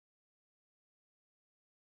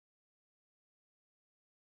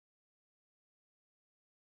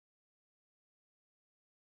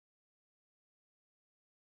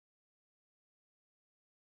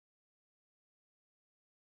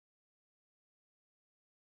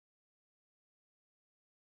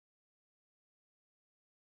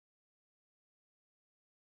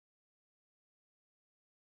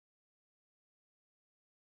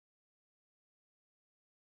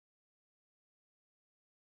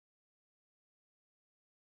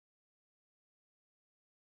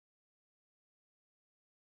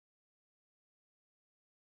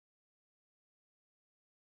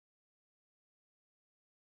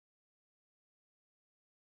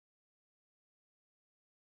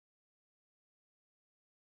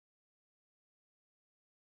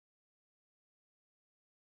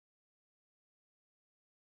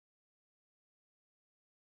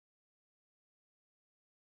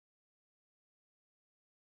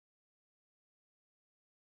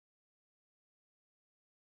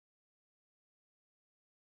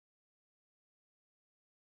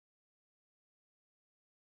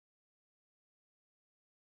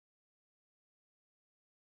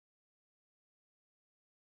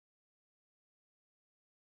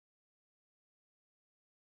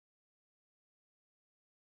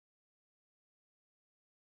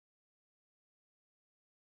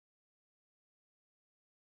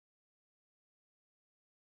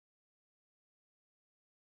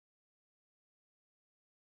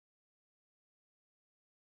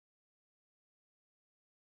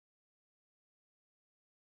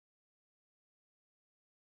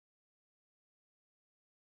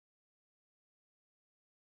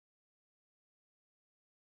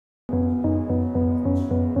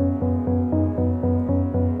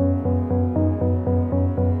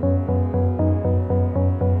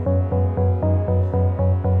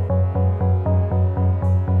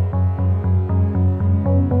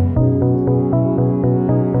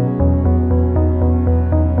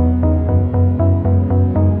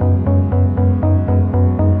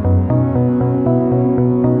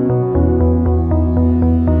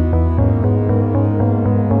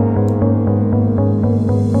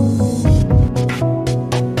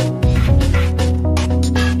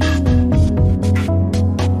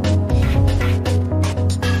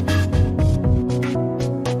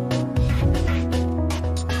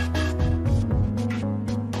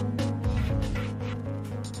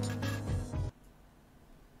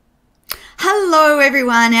Hello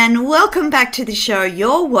everyone and welcome back to the show.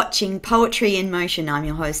 You're watching Poetry in Motion. I'm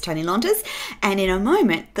your host Tony Lontas, and in a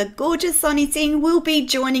moment the gorgeous Sonee Singh will be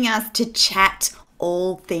joining us to chat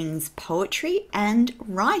all things poetry and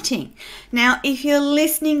writing. Now, if you're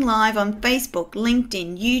listening live on Facebook,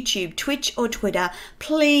 LinkedIn, YouTube, Twitch or Twitter,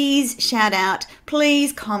 please shout out,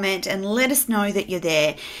 please comment and let us know that you're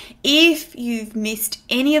there. If you've missed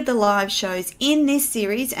any of the live shows in this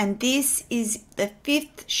series, and this is the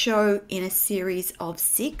 5th show in a series of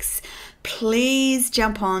 6, please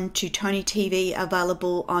jump on to Tony TV,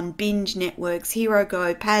 available on Binge Networks, Hero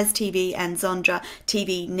Go, Paz TV and Zondra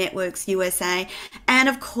TV Networks USA, and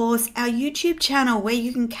of course our YouTube channel where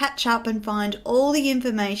you can catch up and find all the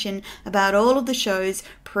information about all of the shows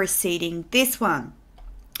preceding this one.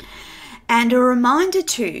 And a reminder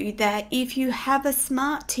too that if you have a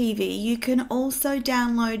smart TV, you can also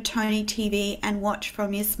download Tony TV and watch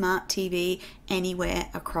from your smart TV anywhere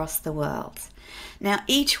across the world. Now,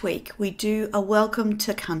 each week we do a welcome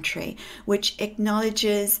to country, which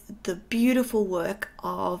acknowledges the beautiful work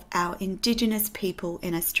of our Indigenous people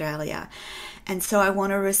in Australia. And so I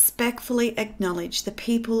want to respectfully acknowledge the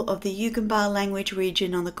people of the Yugambeh language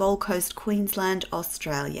region on the Gold Coast, Queensland,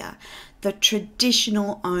 Australia, the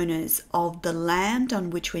traditional owners of the land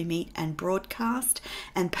on which we meet and broadcast,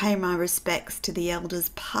 and pay my respects to the elders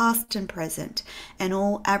past and present, and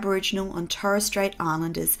all Aboriginal and Torres Strait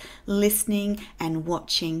Islanders listening and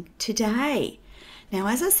watching today. Now,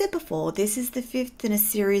 as I said before, this is the 5th in a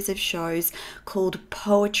series of shows called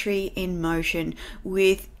Poetry in Motion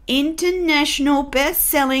with international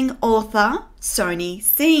best-selling author Sonee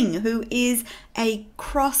Singh, who is a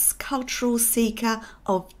cross-cultural seeker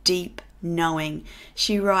of deep knowing.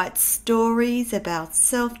 She writes stories about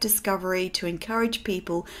self-discovery to encourage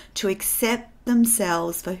people to accept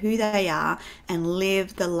themselves for who they are and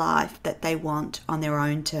live the life that they want on their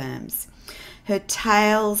own terms. Her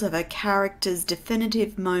tales of her characters'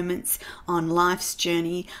 definitive moments on life's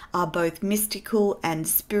journey are both mystical and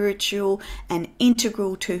spiritual and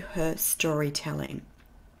integral to her storytelling,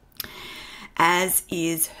 as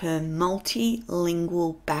is her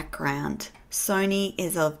multilingual background. Sonee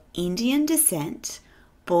is of Indian descent,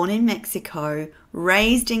 born in Mexico,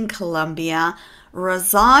 raised in Colombia,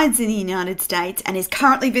 resides in the United States, and is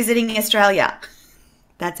currently visiting Australia.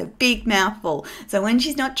 That's a big mouthful. So when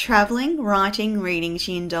she's not traveling, writing, reading,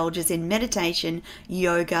 she indulges in meditation,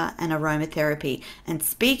 yoga, and aromatherapy. And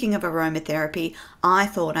speaking of aromatherapy, I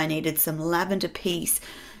thought I needed some lavender peace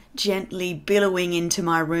gently billowing into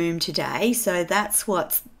my room today. So that's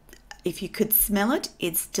what's, if you could smell it,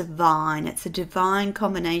 it's divine. It's a divine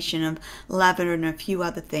combination of lavender and a few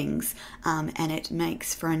other things, and it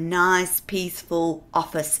makes for a nice, peaceful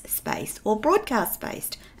office space, or broadcast space,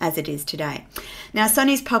 as it is today. Now,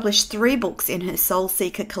 Sonee's published 3 books in her Soul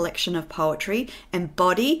Seeker collection of poetry,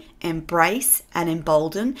 Embody, Embrace, and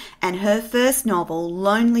Embolden, and her first novel,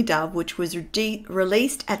 Lonely Dove, which was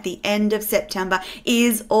released at the end of September,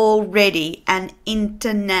 is already an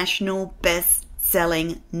international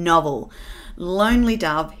best-selling novel. Lonely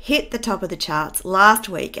Dove hit the top of the charts last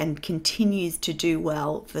week and continues to do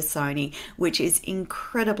well for Sonee, which is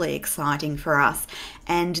incredibly exciting for us.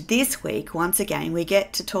 And this week, once again, we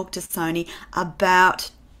get to talk to Sonee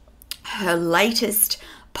about her latest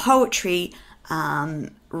poetry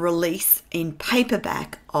release in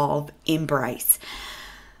paperback of Embrace.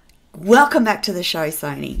 Welcome back to the show,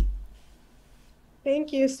 Sonee.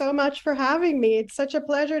 Thank you so much for having me. It's such a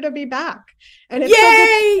pleasure to be back. And it's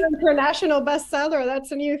Yay! an international bestseller.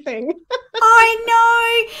 That's a new thing.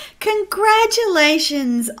 I know.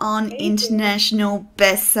 Congratulations on international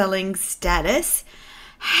best-selling status.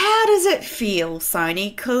 How does it feel,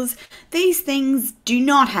 Sonee? Because these things do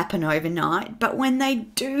not happen overnight, but when they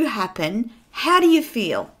do happen, how do you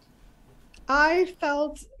feel? I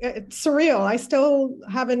felt surreal. I still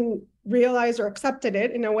haven't realized or accepted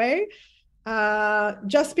it in a way.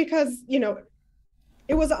 Just because,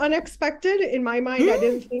 it was unexpected in my mind. I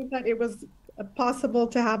didn't think that it was possible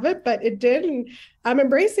to have it, but it did, and I'm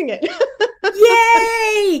embracing it.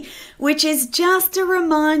 Yay! Which is just a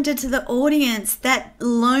reminder to the audience that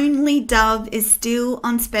Lonely Dove is still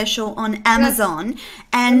on special on Amazon. Yes.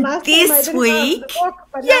 And this week,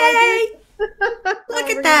 yay! Look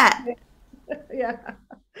at that. Yeah.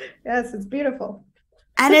 Yes, it's beautiful.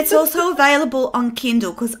 And it's also available on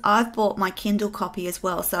Kindle, because I've bought my Kindle copy as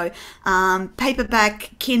well. So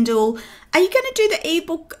paperback, Kindle. Are you going to do the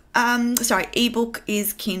ebook? Ebook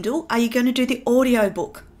is Kindle. Are you going to do the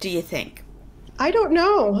audiobook, do you think? I don't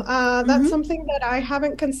know. That's something that I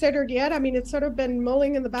haven't considered yet. I mean, it's sort of been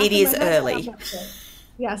mulling in the back of my head. It is early.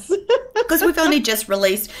 Yes. Because we've only just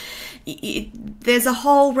released there's a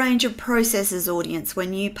whole range of processes, audience.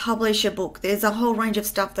 When you publish a book, there's a whole range of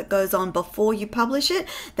stuff that goes on before you publish it.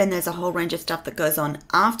 Then there's a whole range of stuff that goes on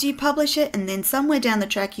after you publish it. And then somewhere down the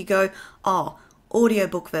track you go, oh,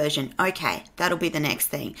 audiobook version. Okay, that'll be the next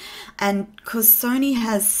thing. And because Sonee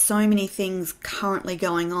has so many things currently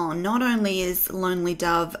going on, not only is Lonely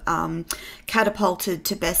Dove catapulted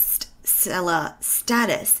to bestseller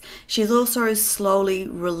status, she's also slowly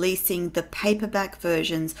releasing the paperback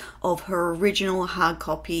versions of her original hard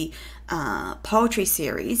copy poetry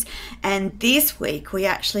series. And this week we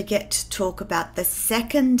actually get to talk about the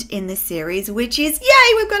second in the series, which is,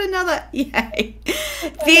 yay, we've got another, yay.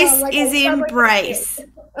 This is Embrace.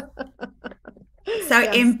 So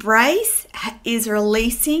yes. Embrace is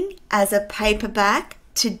releasing as a paperback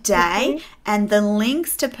today, and the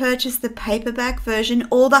links to purchase the paperback version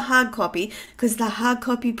or the hard copy, because the hard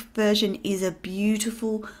copy version is a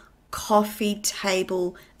beautiful coffee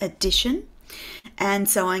table edition. And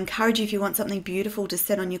so I encourage you, if you want something beautiful to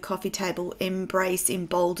set on your coffee table, Embrace,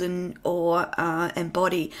 Embolden, or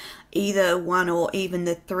Embody. Either one or even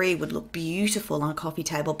the three would look beautiful on a coffee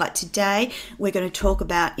table. But today we're going to talk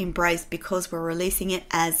about Embrace because we're releasing it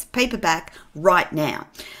as paperback right now.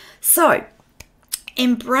 So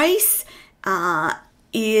Embrace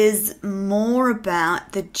is more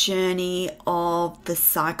about the journey of the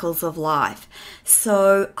cycles of life.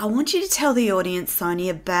 So I want you to tell the audience, Sonee,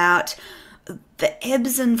 about the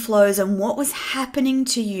ebbs and flows and what was happening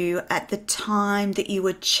to you at the time that you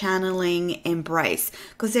were channeling Embrace,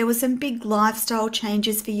 because there were some big lifestyle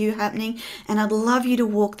changes for you happening, and I'd love you to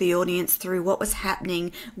walk the audience through what was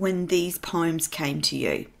happening when these poems came to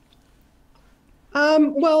you.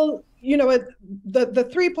 Well, you know, the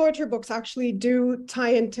three poetry books actually do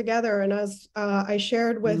tie in together, and as I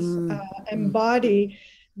shared with Embody,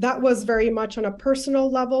 that was very much on a personal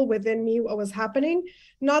level within me what was happening.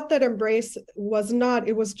 Not that Embrace was not,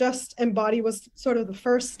 it was just Embody was sort of the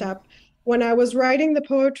first step. When I was writing the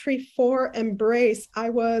poetry for Embrace,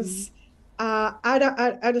 I was at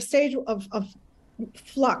a stage of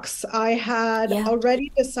flux. I had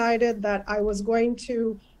already decided that I was going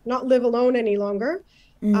to not live alone any longer.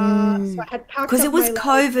 So I had packed because it was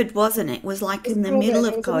COVID, life. wasn't it? It was like in the COVID. middle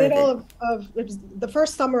of it was COVID. The middle of it was the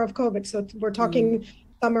first summer of COVID. So we're talking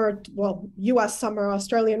summer, well, US summer,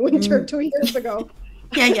 Australian winter 2 years ago.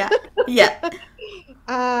 Yeah.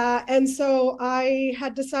 And so I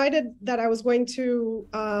had decided that I was going to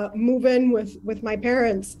move in with my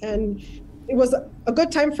parents, and it was a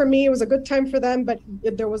good time for me. It was a good time for them, but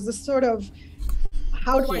there was this sort of,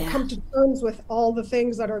 how do I come to terms with all the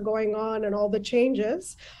things that are going on and all the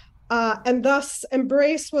changes? And thus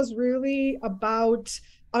Embrace was really about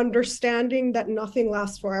understanding that nothing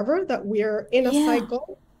lasts forever, that we're in a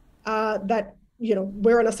cycle, that, you know,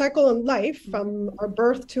 we're in a cycle in life from our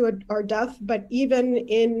birth to our death, but even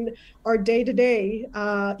in our day-to-day,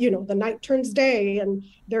 you know, the night turns day and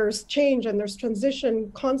there's change and there's transition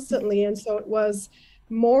constantly. And so it was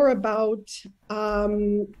more about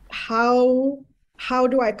how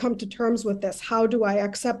do I come to terms with this? How do I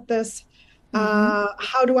accept this?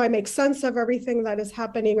 How do I make sense of everything that is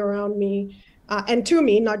happening around me and to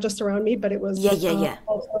me, not just around me, but it was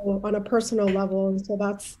also on a personal level. And so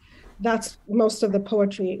that's most of the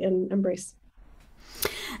poetry in Embrace.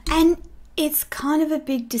 And it's kind of a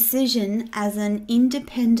big decision as an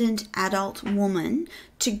independent adult woman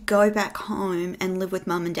to go back home and live with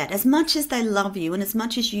mum and dad. As much as they love you and as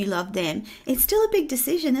much as you love them, it's still a big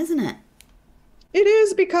decision, isn't it? It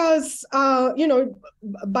is, because, you know,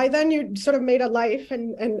 by then you sort of made a life,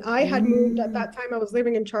 and I had moved at that time. I was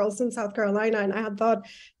living in Charleston, South Carolina, and I had thought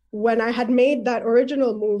when I had made that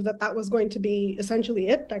original move that was going to be essentially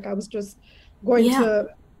it. Like I was just going to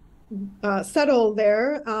settle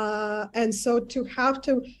there. And so to have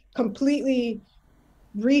to completely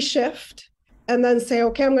reshift and then say,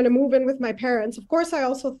 okay, I'm going to move in with my parents. Of course, I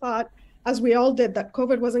also thought, as we all did, that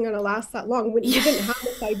COVID wasn't going to last that long. We didn't have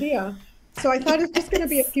this idea. So I thought it's just going to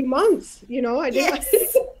be a few months, you know. I didn't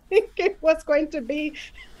think it was going to be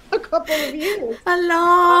a couple of years.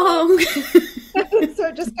 Long. So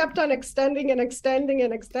it just kept on extending and extending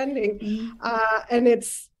and extending. And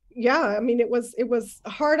it's, I mean, it was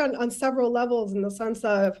hard on several levels, in the sense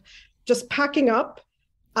of just packing up.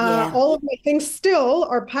 All of my things still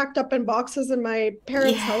are packed up in boxes in my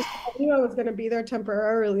parents' house. I knew I was going to be there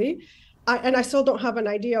temporarily. And I still don't have an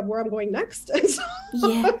idea of where I'm going next. And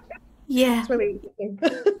so it's really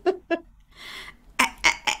interesting.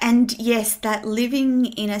 And yes, that living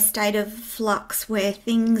in a state of flux where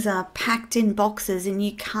things are packed in boxes and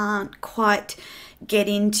you can't quite get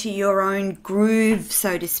into your own groove,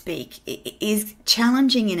 so to speak, is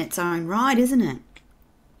challenging in its own right, isn't it?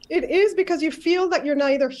 It is because you feel that you're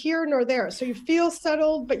neither here nor there. So you feel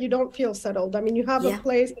settled, but you don't feel settled. I mean, you have a Yeah.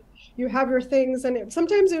 place, you have your things, and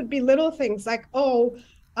sometimes it would be little things like, oh,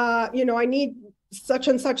 I need such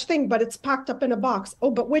and such thing, but it's packed up in a box.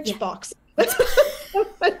 Oh, but which Yeah. box?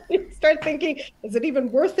 You start thinking, is it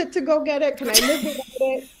even worth it to go get it? Can I live without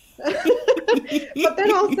it? But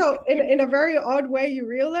then also, in a very odd way, you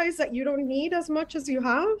realize that you don't need as much as you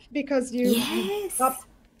have because you Yes. stop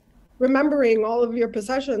remembering all of your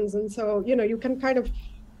possessions. And so, you can kind of,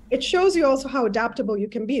 it shows you also how adaptable you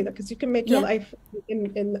can be because you can make your Yeah. life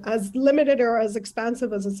in as limited or as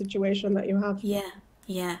expansive as a situation that you have. Yeah.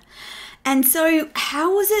 Yeah. And so, how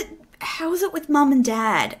was it? How was it with mum and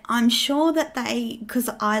dad? I'm sure that because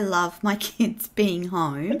I love my kids being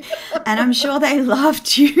home, and I'm sure they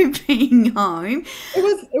loved you being home.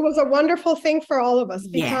 It was a wonderful thing for all of us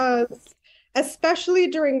Yeah. because especially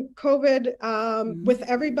during COVID, Mm. with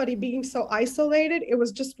everybody being so isolated, it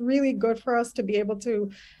was just really good for us to be able to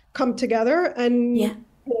come together. And Yeah.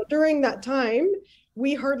 during that time,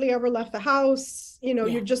 we hardly ever left the house. Yeah.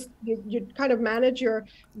 You kind of manage your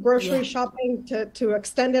grocery Yeah. shopping to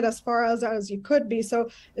extend it as far as you could be. So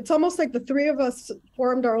it's almost like the three of us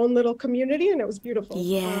formed our own little community, and it was beautiful.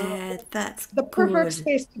 Yeah. That's The perfect good.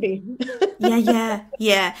 space to be. Yeah, yeah,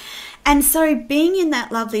 yeah. And so being in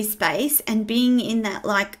that lovely space and being in that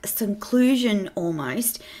like seclusion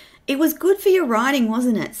almost, it was good for your writing,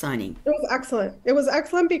 wasn't it, Sony? It was excellent. It was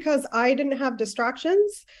excellent because I didn't have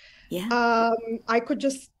distractions. Yeah. Um, I could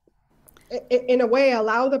just, in a way,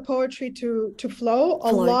 allow the poetry to flow. A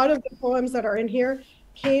Flow. lot of the poems that are in here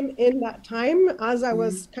came in that time as I Mm.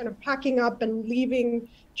 was kind of packing up and leaving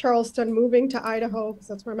Charleston, moving to Idaho, because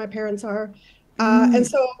that's where my parents are. And Mm.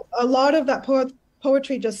 so a lot of that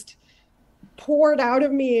poetry just poured out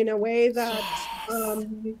of me in a way that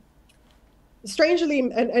Yes. strangely,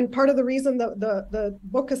 and part of the reason the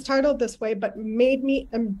book is titled this way, but made me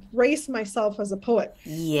embrace myself as a poet.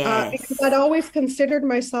 Because I'd Yes. always considered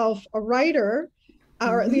myself a writer,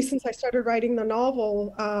 or at Mm-hmm. least since I started writing the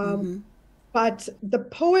novel. Mm-hmm. But the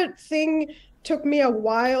poet thing took me a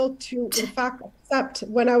while to, in fact, accept.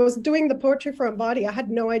 When I was doing the poetry for Embody, I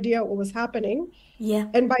had no idea what was happening. Yeah.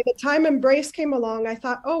 And by the time Embrace came along, I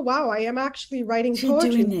thought, oh, wow, I am actually writing So you're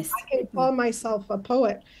poetry. doing I this. can Mm. call myself a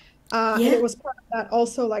poet. And it Yeah. was part of that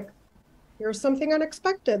also, like, here's something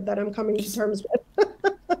unexpected that I'm coming to terms with.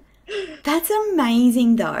 That's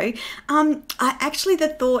amazing, though. I actually the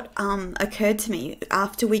thought occurred to me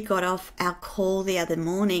after we got off our call the other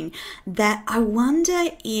morning that I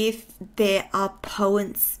wonder if there are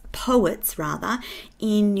poets rather,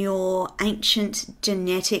 in your ancient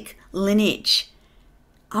genetic lineage.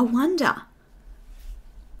 I wonder.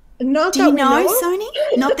 Not Do you that we know, know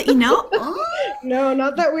Sony? Not that you know. Oh, No,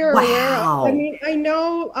 not that we are aware of. I wow. mean, I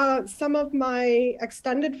know some of my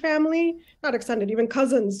extended family, not extended, even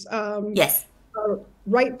cousins, Yes.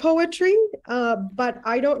 write poetry, but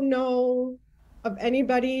I don't know of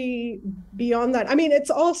anybody beyond that. I mean,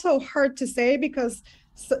 it's also hard to say because,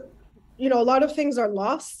 a lot of things are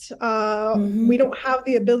lost. Mm-hmm. We don't have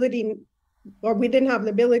the ability, or we didn't have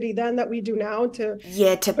the ability then that we do now to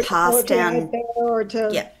Yeah, to put your pass poetry out down. there or to,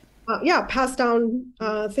 Yeah. yeah, pass down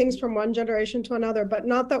things from one generation to another, but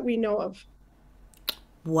not that we know of.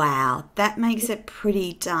 Wow. That makes it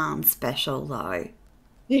pretty darn special, though.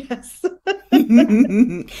 Yes.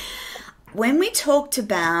 When we talked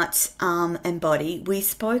about Embody, we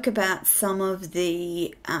spoke about some of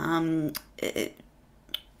the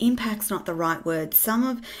impact's not the right word. Some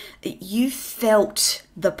of you felt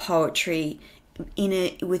the poetry in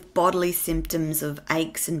it with bodily symptoms of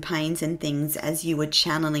aches and pains and things as you were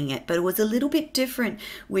channeling it, but it was a little bit different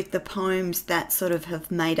with the poems that sort of have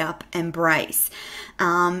made up Embrace.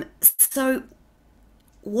 So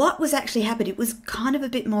what was actually happened? It was kind of a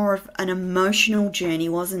bit more of an emotional journey,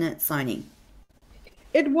 wasn't it, Sony?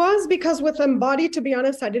 It was because with Embody, to be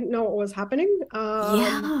honest, I didn't know what was happening.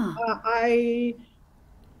 Yeah.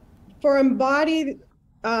 For Embody,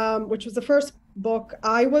 which was the first book,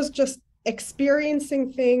 I was just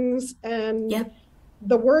experiencing things and Yep.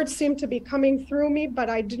 the words seemed to be coming through me, but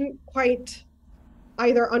I didn't quite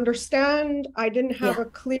either understand. I didn't have Yeah. a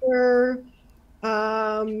clear,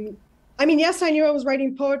 I mean, yes, I knew I was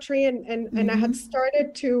writing poetry and I Mm-hmm. had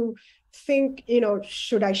started to think,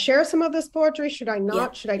 should I share some of this poetry? Should I Yeah.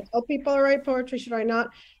 not? Should I tell people I write poetry? Should I not?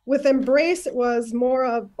 With Embrace, it was more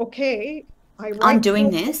of, okay, I I'm write doing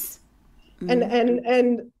poetry this. and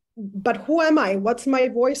Mm. but who am I? What's my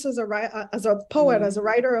voice as a poet, Mm. as a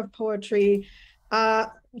writer of poetry? Uh,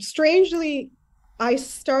 Strangely, I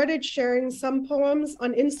started sharing some poems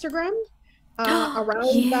on Instagram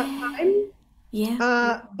around that Yeah. time.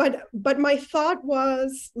 Yeah. But my thought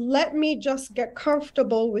was, let me just get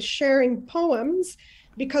comfortable with sharing poems,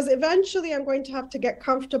 because eventually I'm going to have to get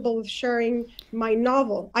comfortable with sharing my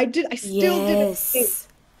novel. I still didn't think Yes.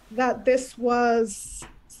 that this was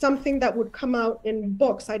something that would come out in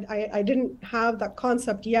books. I didn't have that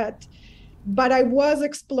concept yet, but I was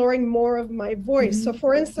exploring more of my voice. So, Mm-hmm.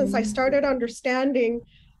 for instance, I Mm-hmm. started understanding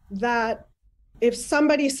that if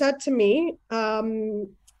somebody said to me,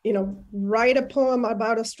 write a poem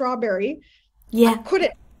about a strawberry, I Yeah.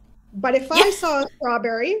 couldn't. But if Yeah. I saw a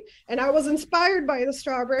strawberry and I was inspired by the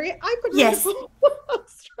strawberry, I could write a Yes. poem about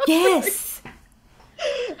strawberry. Yes.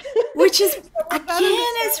 Which is, So with that again,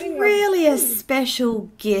 it's understanding of, really a special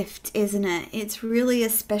gift, isn't it? It's really a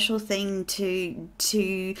special thing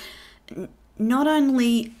to not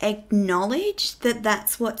only acknowledge that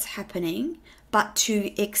that's what's happening, but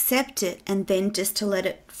to accept it and then just to let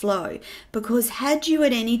it flow. Because had you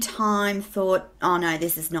at any time thought, oh no,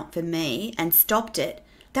 this is not for me, and stopped it,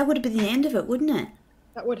 that would have been the end of it, wouldn't it?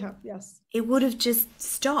 that would have, yes. It would have just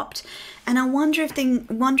stopped. And I wonder if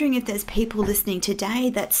wondering if there's people listening today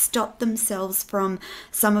that stop themselves from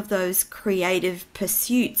some of those creative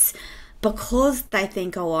pursuits because they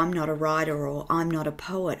think, oh, I'm not a writer or I'm not a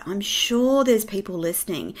poet. I'm sure there's people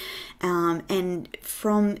listening. And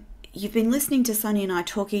from you've been listening to Sonny and I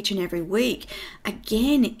talk each and every week.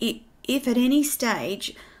 Again, if at any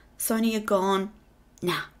stage Sonny had gone,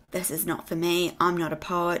 nah, this is not for me. I'm not a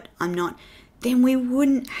poet. I'm not, then we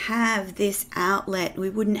wouldn't have this outlet. We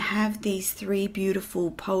wouldn't have these three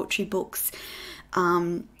beautiful poetry books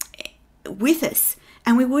with us.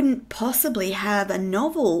 And we wouldn't possibly have a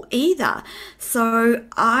novel either. So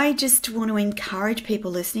I just want to encourage people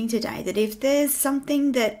listening today that if there's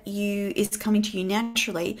something that you is coming to you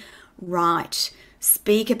naturally, write,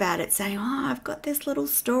 speak about it, say, oh, I've got this little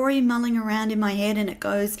story mulling around in my head and it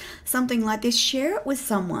goes something like this. Share it with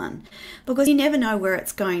someone because you never know where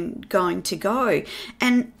it's going to go.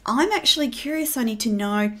 And I'm actually curious, I need to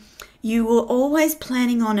know, you were always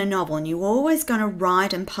planning on a novel and you were always going to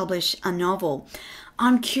write and publish a novel.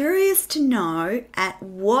 I'm curious to know at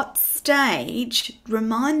what stage,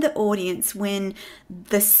 remind the audience when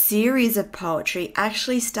the series of poetry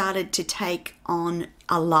actually started to take on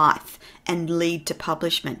a life and lead to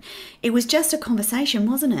publishment. It was just a conversation,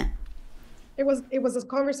 wasn't it? It was a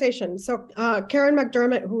conversation. So Karen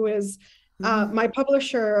McDermott, who is my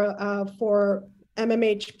publisher for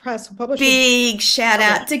MMH Press, who publishes. Big shout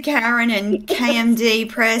out to Karen and KMD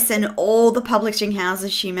Press and all the publishing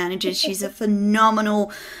houses she manages. She's a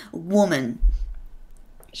phenomenal woman.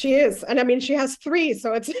 She is, and I mean, she has three,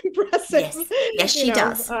 so it's impressive. Yes, yes, she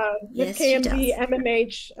does. With Yes, she KMD, does.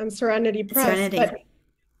 MMH, and Serenity Press. Serenity. But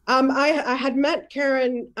I had met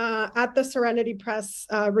Karen at the Serenity Press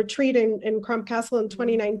retreat in Crum Castle in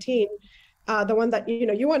 2019, the one that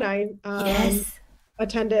you and I Yes.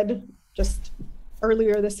 attended just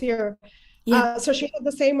earlier this year. Yeah. So she had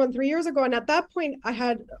the same one 3 years ago, and at that point, I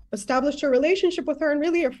had established a relationship with her and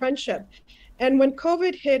really a friendship. And when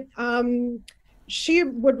COVID hit, she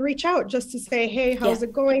would reach out just to say, hey, how's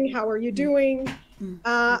it going? How are you doing?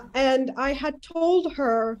 And I had told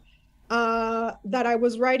her that I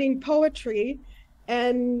was writing poetry.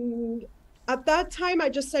 And at that time, I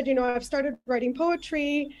just said, I've started writing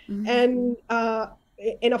poetry. And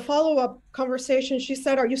in a follow-up conversation, she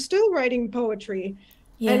said, are you still writing poetry?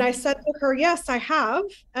 Yeah. And I said to her, yes, I have.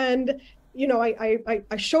 And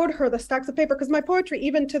I showed her the stacks of paper because my poetry,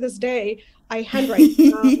 even to this day, I handwrite.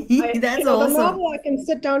 That's The awesome. novel, I can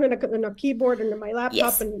sit down in a keyboard and in my laptop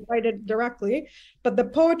Yes. and write it directly. But the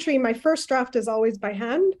poetry, my first draft is always by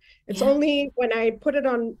hand. It's only when I put it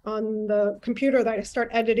on the computer that I start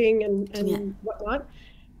editing and whatnot.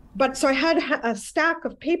 But so I had a stack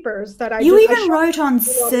of papers that You even showed, wrote on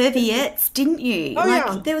serviettes, didn't you? Oh, like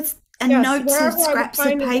yeah. there was Yes, notes and wherever I would scraps of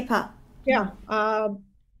find it. paper. Yeah.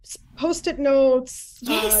 Post-it notes,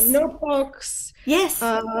 Yes. notebooks. Yes.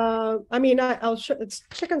 I mean, I'll show, it's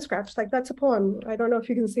chicken scratch. Like, that's a poem. I don't know if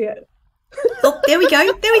you can see it. Oh, there we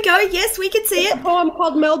go. There we go. Yes, we can see It's it. a poem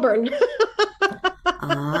called Melbourne. The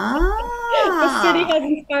city Ah. has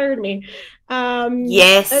inspired me. And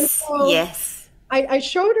Yes. so Yes. I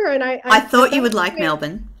showed her, and I thought you at would that like point-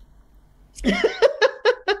 Melbourne.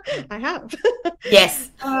 I have. Yes.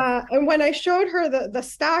 And when I showed her the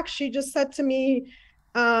stack, she just said to me,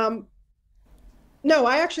 no,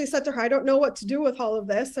 I actually said to her, I don't know what to do with all of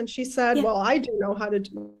this. And she said, Yeah. well, I do know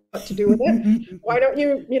what to do with it. Why don't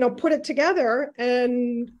you, put it together?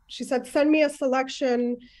 And she said, send me a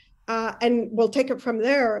selection and we'll take it from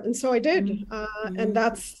there. And so I did. And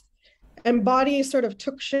that's Embody sort of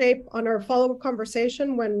took shape on our follow-up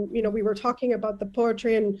conversation when, we were talking about the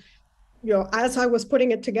poetry. And as I was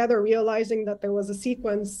putting it together, realizing that there was a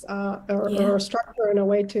sequence or Yeah. a structure in a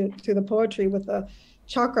way to the poetry with the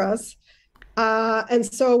chakras. And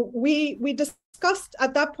so we discussed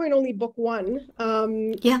at that point only book one.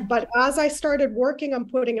 Yeah. But as I started working on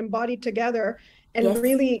putting Embodied together and Yes.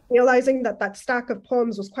 really realizing that that stack of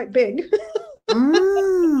poems was quite big,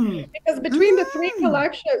 Mm. because between the three Mm.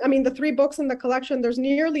 collection, I mean, the three books in the collection, there's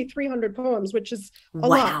nearly 300 poems, which is a lot.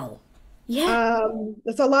 Wow. Yeah.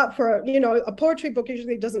 It's a lot for, a poetry book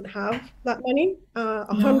usually doesn't have that many.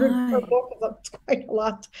 100 per No. book is quite a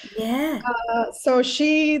lot. Yeah. So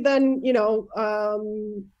she then,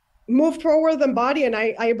 moved forward with Embody, and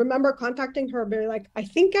I remember contacting her, being like, I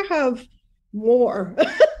think I have more.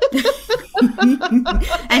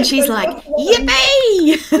 And she's like,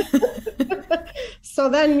 yippee! So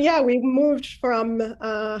then, yeah, we moved from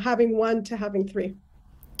having one to having three.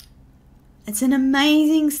 It's an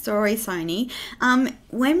amazing story, Sony.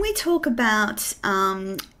 When we talk about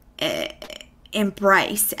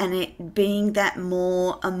embrace and it being that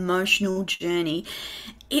more emotional journey,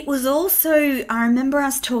 it was also, I remember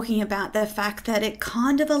us talking about the fact that it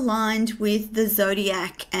kind of aligned with the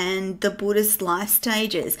zodiac and the Buddhist life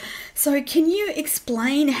stages. So, can you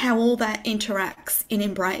explain how all that interacts in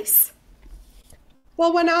embrace?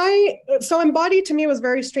 Well, so Embody to me was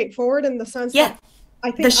very straightforward in the sense Yeah, that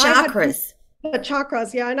I the think I had chakras. the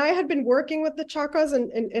chakras, yeah, and I had been working with the chakras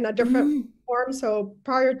in a different Mm, form. So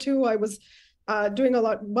prior to, I was doing a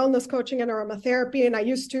lot wellness coaching and aromatherapy, and I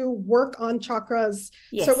used to work on chakras.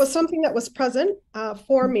 So it was yes. something that was present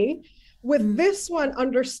for me. With Mm. this one,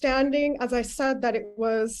 understanding, as I said, that it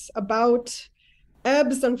was about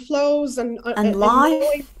ebbs and flows And and life.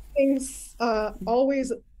 knowing things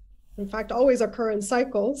always, in fact, always occur in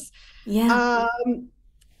cycles. Yeah. Um,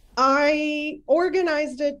 I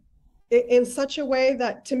organized it in such a way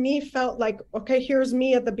that to me felt like, okay, here's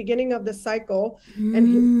me at the beginning of the cycle.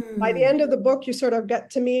 And by the Mm. end of the book, you sort of get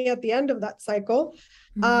to me at the end of that cycle.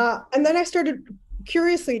 Mm. And then I started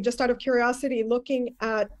curiously, just out of curiosity, looking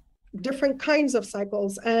at different kinds of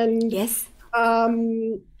cycles. And Yes.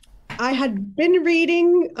 um, I had been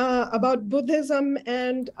reading about Buddhism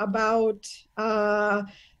and about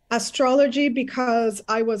astrology because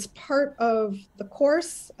I was part of the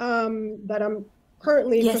course that I'm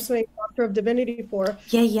currently Yes. pursuing Doctor of Divinity for.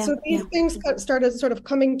 Yeah, yeah, So yeah. these things started sort of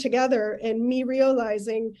coming together and me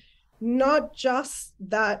realizing not just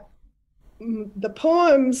that the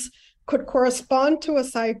poems could correspond to a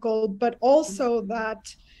cycle, but also that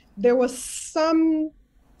there was some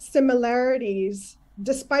similarities,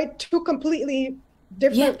 despite two completely Yeah.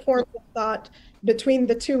 different forms of thought between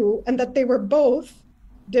the two, and that they were both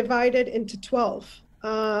divided into 12.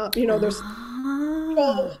 There's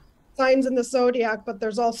 12 Ah. signs in the zodiac, but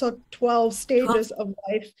there's also 12 12. stages of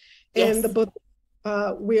life in the Yes. book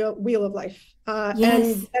wheel of life. And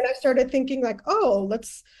Yes. then I started thinking like, oh,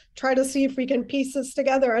 let's try to see if we can piece this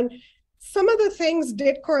together. And some of the things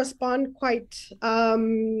did correspond quite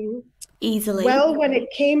Easily. well when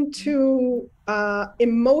it came to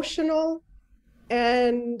emotional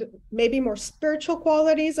and maybe more spiritual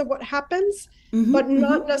qualities of what happens, Mm-hmm. but Mm-hmm.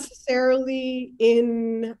 not necessarily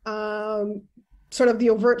in sort of the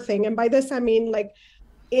overt thing. And by this, I mean like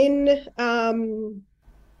in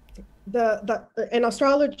in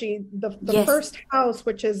astrology, the Yes. first house,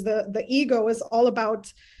 which is the ego, is all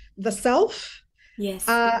about the self. Yes.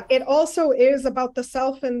 It also is about the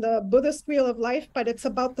self in the Buddhist wheel of life, but it's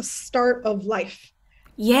about the start of life.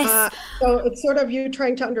 Yes. Uh, so it's sort of you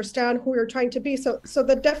trying to understand who you're trying to be. So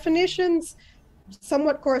the definitions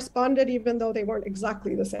somewhat corresponded, even though they weren't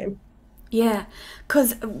exactly the same. Yeah,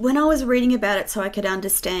 because when I was reading about it, so I could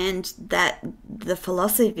understand that the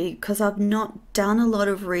philosophy, because I've not done a lot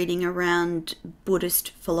of reading around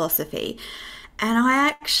Buddhist philosophy, and I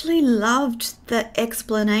actually loved the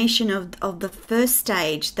explanation of the first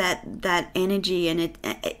stage, that energy and it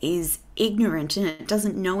is ignorant and it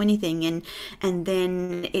doesn't know anything, and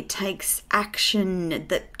then it takes action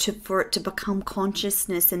that to for it to become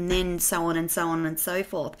consciousness, and then so on and so on and so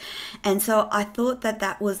forth. And so I thought that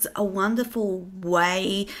that was a wonderful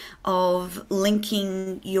way of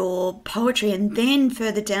linking your poetry. And then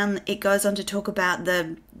further down it goes on to talk about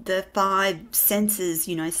the five senses,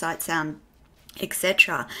 sight, sound,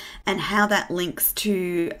 etc., and how that links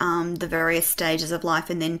to the various stages of life,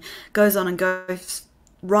 and then goes on and goes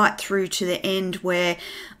right through to the end where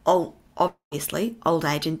obviously old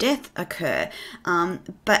age and death occur.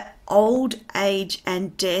 But old age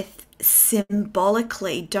and death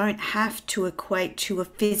symbolically don't have to equate to a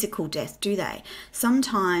physical death, do they?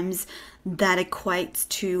 Sometimes that equates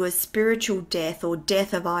to a spiritual death or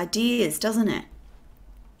death of ideas, doesn't it?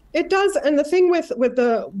 It does. And the thing with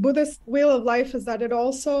the Buddhist wheel of life is that it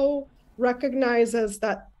also recognizes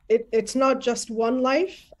that it's not just one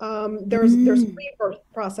life. There's rebirth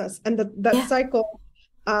process, and that Yeah. cycle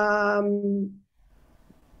um,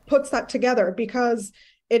 puts that together, because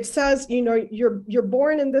it says, you're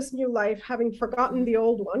born in this new life having forgotten the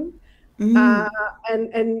old one. Uh, Mm.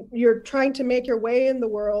 and you're trying to make your way in the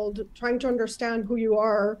world, trying to understand who you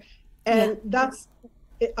are. Yeah. And that's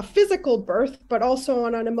a physical birth, but also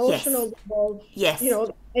on an Yes. emotional level. Yes.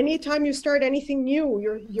 Anytime you start anything new,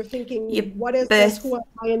 you're Your thinking, what is this? birth. Who am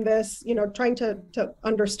I in this? Trying to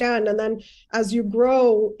understand. And then as you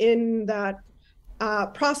grow in that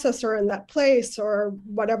process, or in that place, or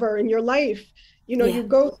whatever in your life, Yeah. you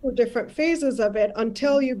go through different phases of it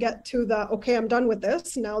until you get to okay, I'm done with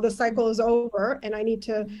this. Now the cycle is over and I need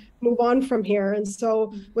to move on from here. And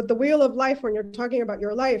so with the wheel of life, when you're talking about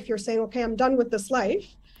your life, you're saying, okay, I'm done with this life.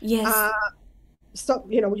 Yes. So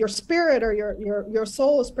your spirit, or your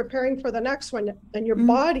soul, is preparing for the next one, and your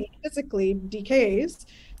body physically decays,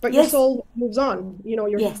 but your Yes. soul moves on. Your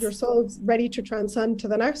Yes. soul is ready to transcend to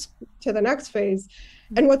the next phase.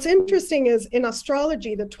 And what's interesting is, in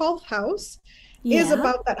astrology, the 12th house is Yeah.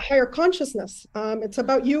 about that higher consciousness. It's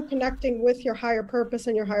about you connecting with your higher purpose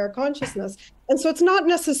and your higher consciousness. And so it's not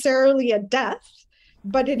necessarily a death,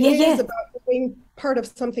 but it Yeah. is Yeah. about being part of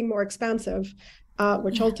something more expansive.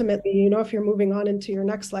 Which Yeah. ultimately, if you're moving on into your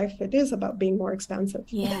next life, it is about being more expansive.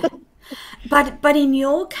 Yeah. But in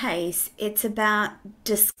your case, it's about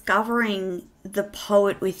discovering the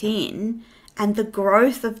poet within and the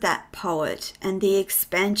growth of that poet and the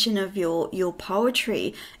expansion of your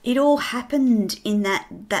poetry. It all happened in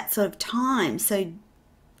that sort of time. So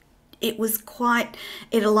it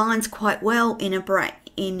aligns quite well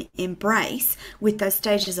in embrace with those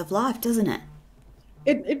stages of life, doesn't it?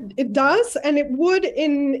 It does, and it would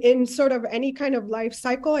in sort of any kind of life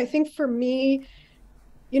cycle. I think for me,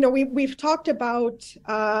 we've talked about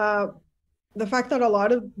the fact that a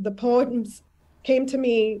lot of the poems came to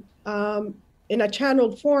me in a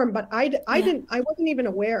channeled form, but Yeah. I wasn't even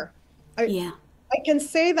aware. I Yeah. I can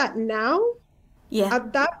say that now. Yeah.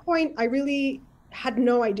 At that point, I really had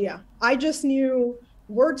no idea. I just knew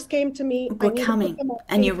words came to me. I Were need to put coming them on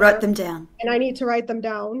and you wrote paper, them down. and I need to write them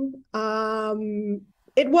down.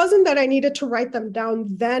 It wasn't that I needed to write them down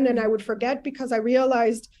then and I would forget, because I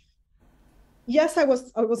realized, yes, I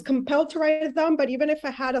was compelled to write it down, but even if I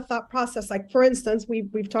had a thought process, like for instance,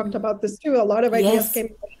 we've talked about this too. A lot of ideas Yes. came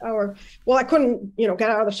in the shower. Well, I couldn't, get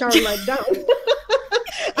out of the shower and write it down.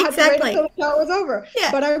 I had to wait until Exactly. the shower was over.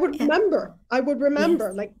 Yeah. But I would Yeah. remember. I would Yes.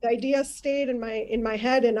 remember. Like the ideas stayed in my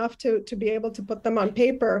head enough to be able to put them on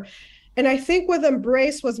paper. And I think with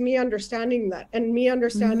Embrace was me understanding that, and me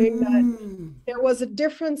understanding that Mm. there was a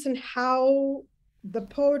difference in how the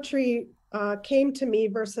poetry came to me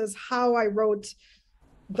versus how I wrote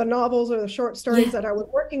the novels or the short stories Yeah. that I was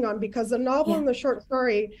working on. Because the novel Yeah. and the short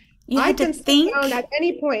story, You I had to can sit down think. at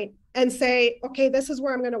any point and say, okay, this is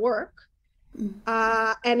where I'm going to work.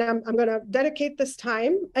 And I'm going to dedicate this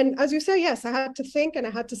time. And as you say, yes, I had to think, and I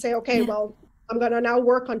had to say, okay, Yeah. well, I'm going to now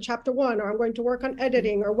work on chapter 1, or I'm going to work on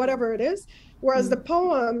editing, or whatever it is. Whereas the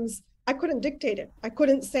poems, I couldn't dictate it. I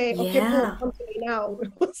couldn't say, okay, poem, Yeah. come to me now.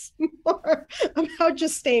 It was more about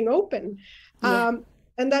just staying open. Yeah.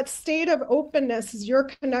 And that state of openness is your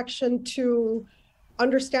connection to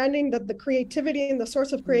understanding that the creativity and the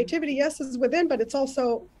source of creativity, yes, is within, but it's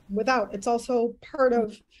also without. It's also part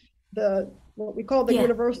of what we call the Yeah.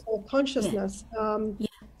 universal Yeah. consciousness. Yeah.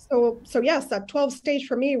 So yes, that 12 stage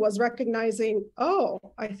for me was recognizing, oh,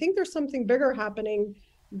 I think there's something bigger happening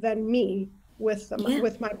than me Yeah.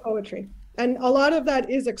 with my poetry. And a lot of that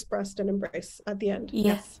is expressed in Embrace at the end. Yeah.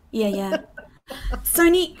 Yes. Yeah. Yeah.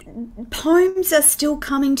 Sony, poems are still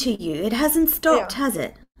coming to you. It hasn't stopped, Yeah. has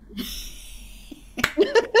it?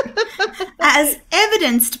 As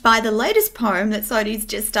evidenced by the latest poem that Sony's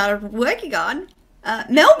just started working on,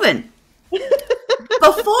 Melbourne.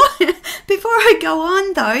 Before before I go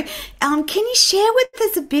on though, can you share with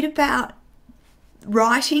us a bit about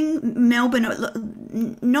writing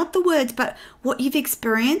Melbourne? Not the words, but what you've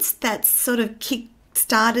experienced that's sort of kick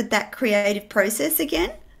started that creative process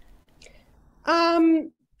again.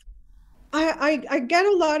 Um, I get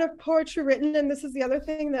a lot of poetry written, and this is the other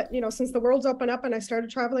thing that, since the world's opened up and I started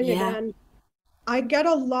traveling Yeah. again, I get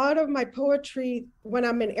a lot of my poetry when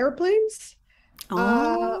I'm in airplanes, when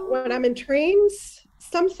I'm Oh. in trains.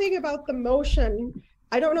 Something about the motion.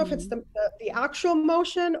 I don't know if it's the actual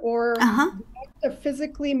motion, or Uh-huh. the act of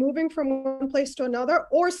physically moving from one place to another,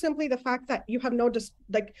 or simply the fact that you have no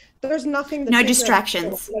like there's nothing that No takes you out of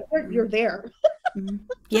control. distractions. Like you're there.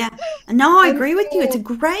 Yeah. No, I And agree with you. It's a so,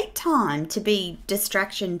 great time to be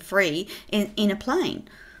distraction free in a plane.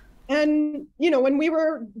 and when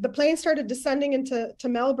the plane started descending into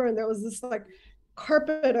Melbourne, there was this like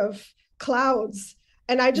carpet of clouds,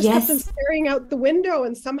 and I just kept on Yes. staring out the window,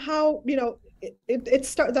 and somehow,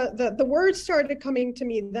 the words started coming to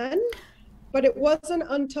me then. But it wasn't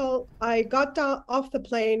until I got down off the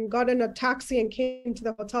plane, got in a taxi, and came to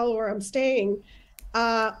the hotel where I'm staying.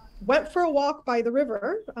 Uh, Went for a walk by the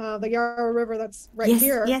river, the Yarra River that's right Yes.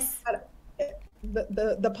 here. Yes.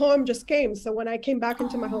 The poem just came. So when I came back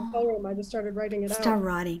into my hotel Oh, room, I just started writing it out. start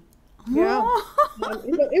writing. Yeah. Oh.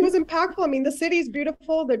 It was impactful. I mean, the city is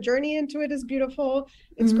beautiful. The journey into it is beautiful.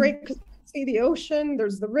 It's Mm, great because you can see the ocean.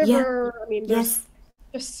 There's the yeah. river. I mean, there's Yes.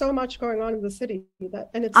 just so much going on in the city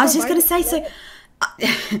and it's I was so just going vibrant. to say, so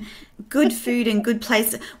good food and good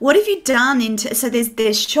place. What have you done into, so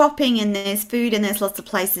there's shopping and there's food and there's lots of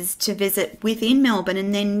places to visit within Melbourne,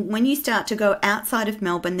 and then when you start to go outside of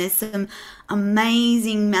Melbourne, there's some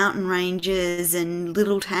amazing mountain ranges and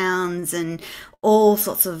little towns and all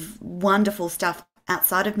sorts of wonderful stuff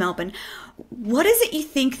outside of Melbourne. What is it you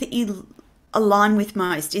think that you align with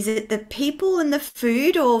most? Is it the people and the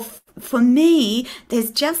food, or for me,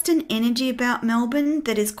 there's just an energy about Melbourne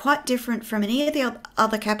that is quite different from any of the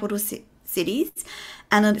other capital cities,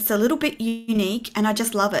 and it's a little bit unique, and I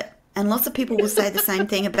just love it. And lots of people will say the same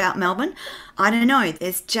thing about Melbourne. I don't know.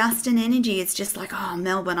 There's just an energy. It's just like, oh,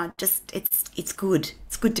 Melbourne. It's good.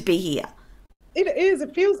 It's good to be here. It is.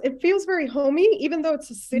 It feels very homey, even though it's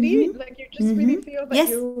a city. Mhm. Like you just really Mhm. feel that Yes.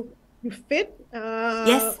 you fit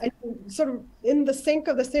Yes. and sort of in the sync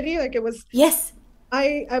of the city. Like it was. Yes.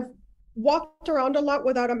 I've walked around a lot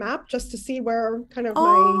without a map just to see where kind of my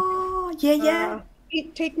Oh, yeah, yeah.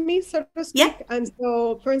 feet take me, so to Yeah. speak. And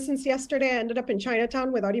so, for instance, yesterday I ended up in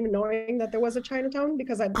Chinatown without even knowing that there was a Chinatown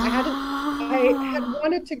because I had Oh.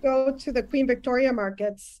 wanted to go to the Queen Victoria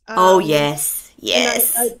markets. Oh, yes. And I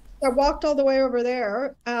Yes. I walked all the way over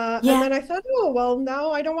there, and Yeah. then I thought, oh well,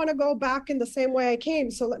 now I don't want to go back in the same way I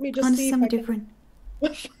came, so let me just On see if somewhere I can different.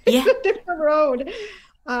 find Yeah. a different road.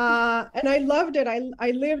 And I loved it.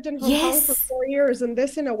 I lived in Hong Kong for Yes. 4 years, and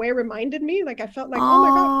this in a way reminded me, like I felt like, oh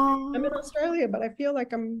my God, I'm in Oh. Australia, but I feel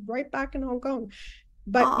like I'm right back in Hong Kong,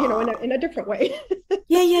 but in Oh. a different way.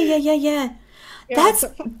 Yeah, yeah, yeah, yeah, yeah. Yeah, That's so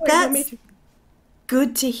it felt very homey that's to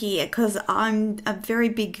good to hear because I'm a very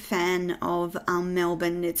big fan of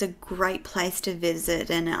Melbourne. It's a great place to visit,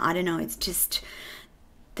 and I don't know, it's just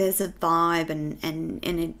there's a vibe, and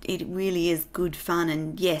it really is good fun.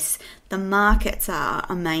 And yes, the markets are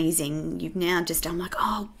amazing. You've now just, I'm like,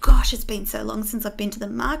 oh gosh, it's been so long since I've been to the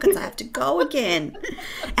markets. I have to go again.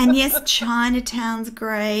 And yes, Chinatown's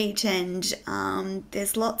great, and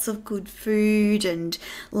there's lots of good food and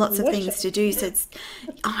lots of things to delicious. do. So it's,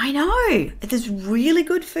 I know there's really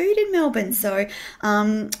good food in Melbourne. So,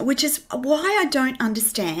 which is why I don't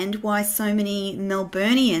understand why so many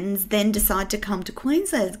Melburnians then decide to come to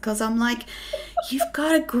Queensland, because I'm like, you've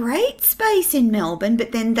got a great space in Melbourne,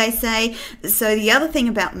 but then they say, so the other thing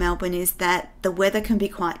about Melbourne is that the weather can be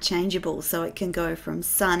quite changeable. So it can go from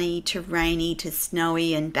sunny to rainy to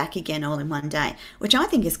snowy and back again all in one day, which I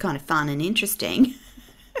think is kind of fun and interesting.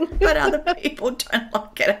 But other people don't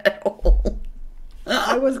like it at all.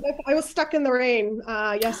 I was stuck in the rain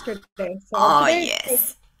yesterday. So Oh, today it's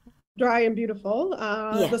yes. dry and beautiful.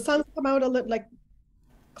 Yeah. The sun's come out a little like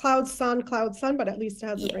cloud, sun, but at least it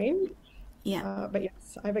hasn't Yeah. rained. Yeah. But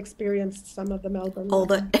yes, I've experienced some of the Melbourne All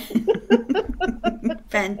the weather.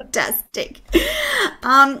 fantastic.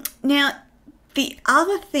 Now, the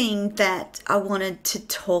other thing that I wanted to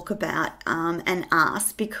talk about and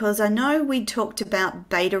ask, because I know we talked about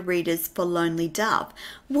beta readers for Lonely Dove.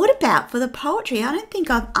 What about for the poetry? I don't think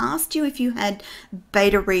I've asked you if you had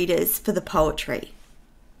beta readers for the poetry.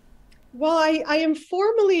 Well, I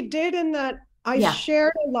informally did in that I Yeah,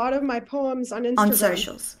 shared a lot of my poems on on Instagram,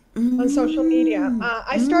 socials. on social media. Mm,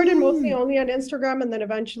 I started mostly mm, only on Instagram, and then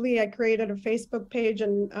eventually I created a Facebook page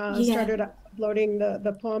and yeah, started uploading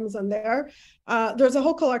the poems on there. There's a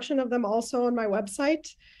whole collection of them also on my website.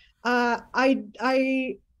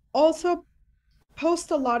 I also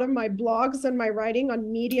post a lot of my blogs and my writing on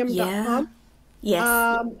yeah, medium.com.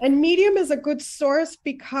 yes, And Medium is a good source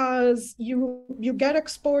because you get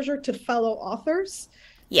exposure to fellow authors.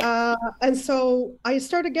 yeah, And so I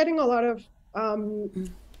started getting a lot of um,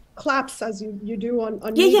 mm, claps as you do on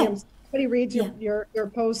yeah, yeah, Medium. Somebody reads yeah, your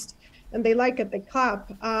post and they like it, they clap.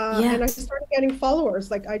 yeah, And I started getting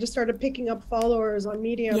followers. Like I just started picking up followers on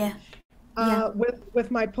Medium yeah, yeah,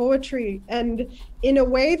 with my poetry, and in a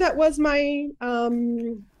way that was my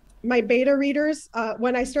beta readers.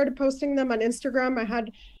 When I started posting them on Instagram, I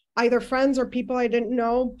had either friends or people I didn't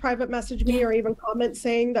know private message me Yeah. or even comment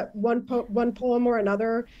saying that one poem or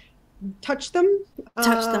another touched them.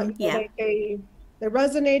 Touch them. Yeah. They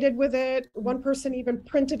resonated with it. One person even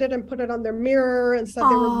printed it and put it on their mirror and said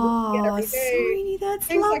they were reading it Oh, every day, Sonee, that's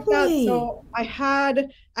things like that. lovely. So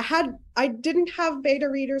I didn't have beta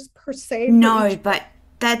readers per se for No, each, but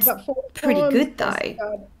that's but for pretty poems, good yes,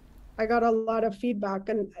 though. I got a lot of feedback,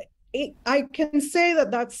 and I can say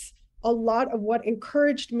that that's a lot of what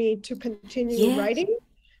encouraged me to continue Yeah. writing,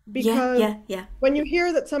 Yeah. because Yeah. Yeah. when you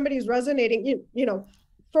hear that somebody's resonating, you know,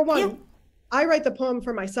 for Yeah. one, I write the poem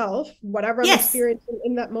for myself, whatever I'm Yes. experiencing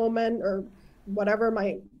in that moment or whatever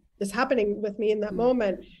is happening with me in that Mm.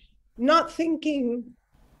 moment, not thinking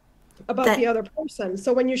about the That, other person.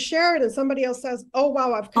 So when you share it and somebody else says, "Oh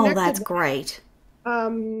wow, I've oh, that's connected," great.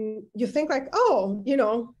 you think like, "Oh, you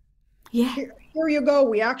know, Yeah. here you go.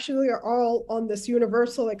 We actually are all on this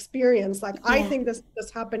universal experience. Like I Yeah. think this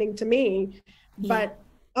is happening to me, Yeah. but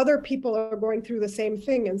other people are going through the same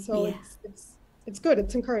thing." And so Yeah. it's good.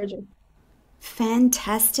 It's encouraging.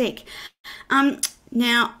 Fantastic. Um,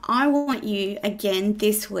 Now I want you again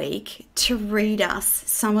this week to read us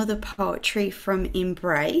some of the poetry from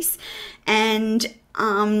Embrace, and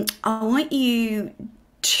I want you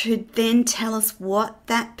to then tell us what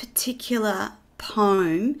that particular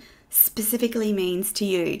poem specifically means to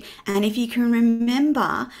you. And if you can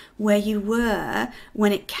remember where you were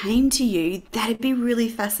when it came to you, that'd be really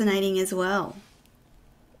fascinating as well.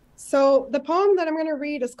 So the poem that I'm going to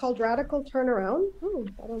read is called Radical Turnaround. Oh,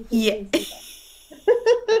 I don't think you Yeah. can see that.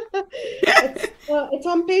 It's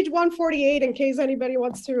on page 148 in case anybody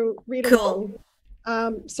wants to read Cool.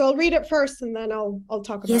 along. So I'll read it first and then I'll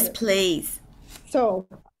talk about Yes, it. please. So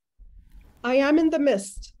I am in the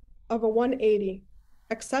midst of a 180,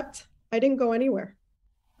 except I didn't go anywhere.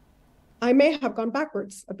 I may have gone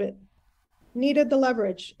backwards a bit, needed the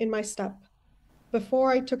leverage in my step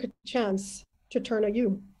before I took a chance to turn a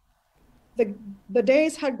U. The, the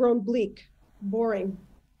days had grown bleak, boring.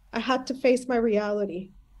 I had to face my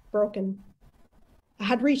reality, broken. I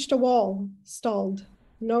had reached a wall, stalled,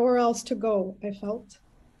 nowhere else to go, I felt.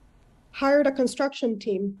 Hired a construction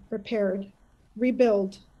team, repaired,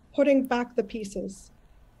 rebuild, putting back the pieces.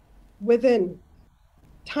 Within,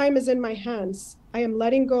 time is in my hands. I am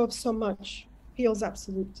letting go of so much, feels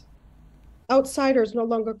absolute. Outsiders no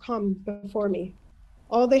longer come before me.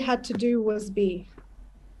 All they had to do was be.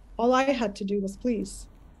 All I had to do was please.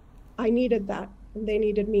 I needed that, and they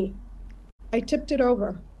needed me. I tipped it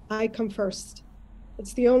over. I come first.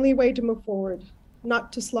 It's the only way to move forward,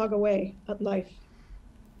 not to slog away at life.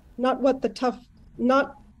 Not what the tough,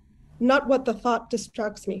 not not what the thought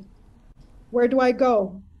distracts me. Where do I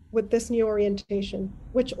go with this new orientation?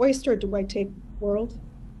 Which oyster do I take, world?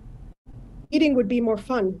 Eating would be more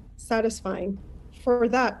fun, satisfying. For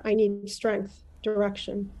that, I need strength,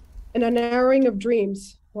 direction, and a narrowing of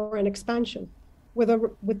dreams or an expansion.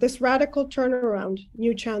 With this radical turnaround,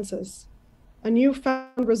 new chances, a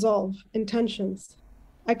newfound resolve, intentions,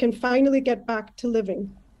 I can finally get back to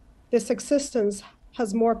living. This existence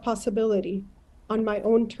has more possibility on my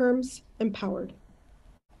own terms, empowered.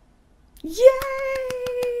 Yay!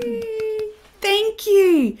 Thank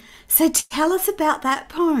you. So tell us about that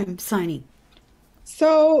poem, Sony.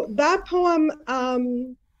 So that poem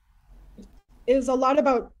is a lot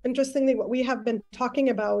about, interestingly, what we have been talking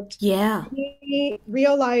about, Yeah, me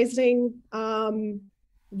realizing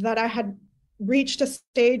that I had reached a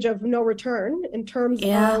stage of no return in terms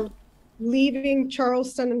yeah. of leaving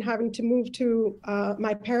Charleston and having to move to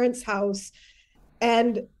my parents' house.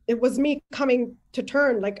 And it was me coming to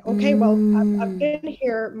turn like, okay, well, I've Mm, been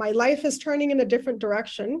here. My life is turning in a different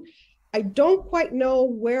direction. I don't quite know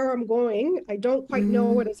where I'm going. I don't quite know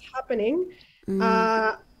mm, what is happening. mm.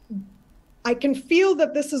 Uh, I can feel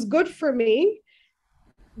that this is good for me,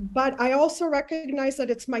 but I also recognize that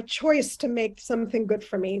it's my choice to make something good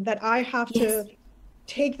for me, that I have Yes. to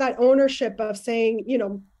take that ownership of saying, you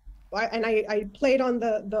know, and I played on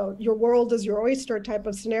the your world is your oyster type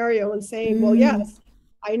of scenario and saying, well, Mm, yes,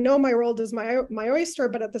 I know my world is my oyster,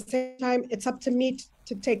 but at the same time, it's up to me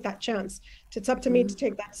to take that chance. It's up to me to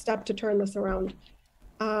take that step to turn this around.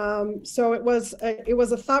 So it was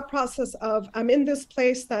a thought process of I'm in this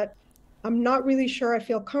place that I'm not really sure I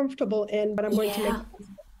feel comfortable in, but I'm going to make yeah, the best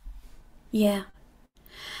of it. yeah.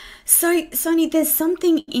 So, Sony, there's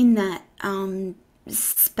something in that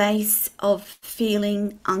space of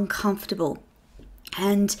feeling uncomfortable.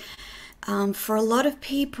 And for a lot of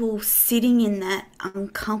people, sitting in that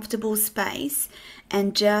uncomfortable space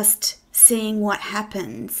and just seeing what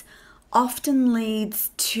happens often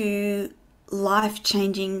leads to life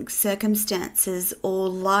changing circumstances or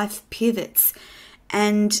life pivots.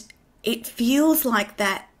 And it feels like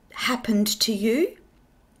that happened to you.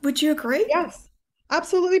 Would you agree? Yes,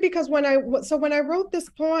 absolutely. Because when I wrote this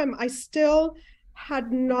poem, I still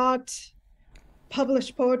had not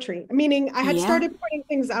published poetry, meaning I had Yeah. started putting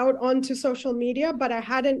things out onto social media, but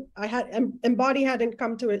Embody hadn't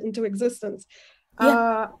come to it into existence.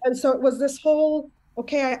 Yeah. And so it was this whole,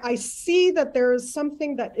 okay, I see that there is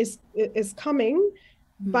something that is coming,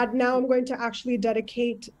 but now I'm going to actually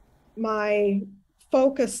dedicate my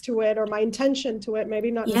focus to it, or my intention to it,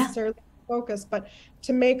 maybe not Yeah. necessarily focus, but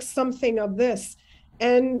to make something of this.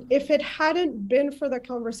 And if it hadn't been for the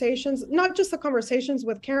conversations, not just the conversations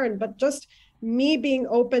with Karen, but just me being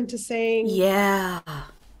open to saying, Yeah.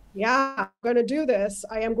 yeah, I'm going to do this,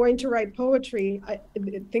 I am going to write poetry,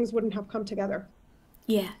 things wouldn't have come together.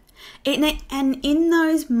 Yeah. And in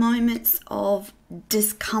those moments of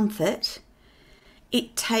discomfort,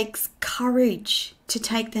 it takes courage to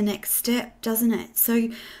take the next step, doesn't it? So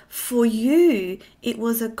for you, it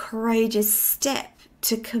was a courageous step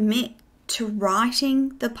to commit to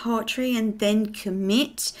writing the poetry and then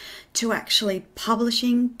commit to actually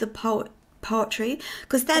publishing the poetry,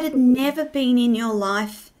 because that had never been in your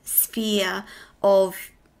life sphere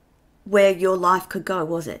of where your life could go,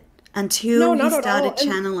 was it? No, Until you not at all. started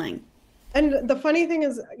channeling. And the funny thing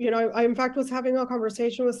is, I in fact was having a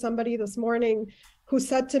conversation with somebody this morning who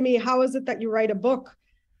said to me, how is it that you write a book?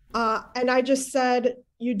 And I just said,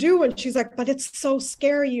 you do. And she's like, but it's so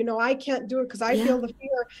scary. I can't do it because I feel the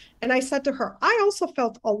fear. And I said to her, I also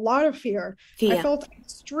felt a lot of fear. I Fear. felt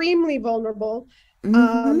extremely vulnerable.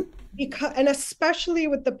 Mm-hmm. And especially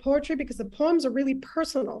with the poetry, because the poems are really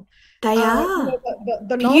personal. They are.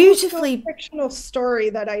 The novel is still a Beautifully. fictional story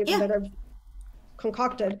that I've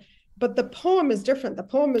concocted, but the poem is different. The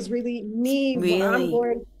poem is really me, what I'm Really.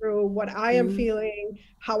 going through, what I am feeling,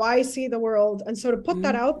 how I see the world. And so to put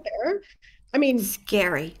that out there, I mean,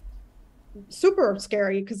 Scary. super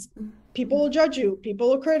scary, because people will judge you, people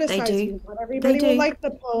will They criticize do. you. Not They everybody will do. like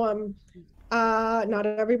the poem. Not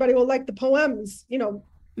everybody will like the poems.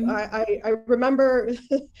 I remember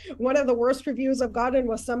one of the worst reviews I've gotten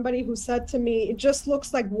was somebody who said to me, it just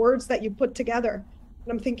looks like words that you put together.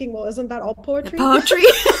 And I'm thinking, well, isn't that all The poetry? poetry.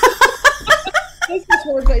 It's just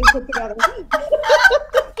words that you put together.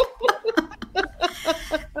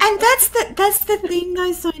 And that's the thing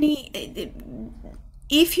though, Sonee.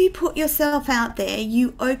 If you put yourself out there,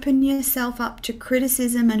 you open yourself up to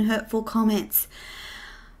criticism and hurtful comments.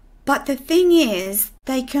 But the thing is,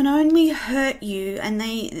 they can only hurt you, and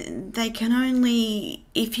they can only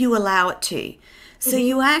if you allow it to. So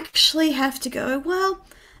you actually have to go, well,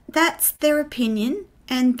 that's their opinion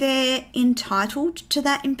and they're entitled to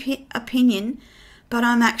that opinion, but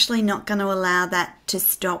I'm actually not going to allow that to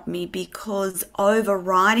stop me, because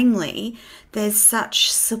overridingly there's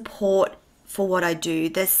such support for what I do.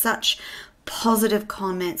 There's such positive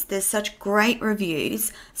comments, there's such great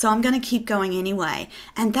reviews, so I'm going to keep going anyway.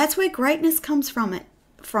 And that's where greatness comes from,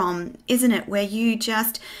 isn't it? Where you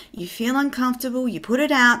feel uncomfortable, you put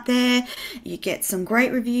it out there, you get some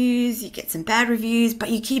great reviews, you get some bad reviews, but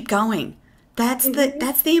you keep going. That's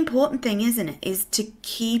the important thing, isn't it? Is to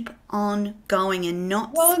keep on going and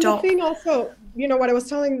not stop. And the thing also, what I was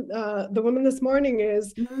telling the woman this morning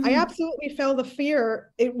is, I absolutely felt the fear.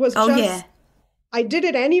 It was I did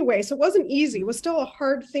it anyway. So it wasn't easy. It was still a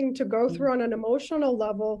hard thing to go through on an emotional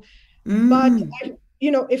level. But,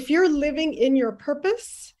 if you're living in your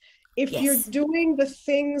purpose, if you're doing the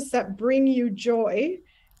things that bring you joy,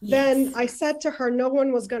 then I said to her, no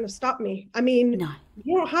one was going to stop me. I mean,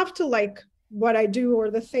 you don't have to like what I do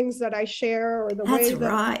or the things that I share or the way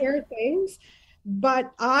that I share things.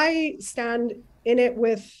 But I stand in it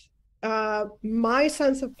with my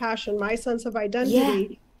sense of passion, my sense of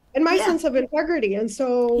identity. And my sense of integrity. And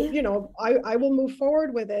so, I will move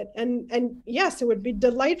forward with it. And yes, it would be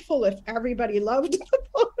delightful if everybody loved the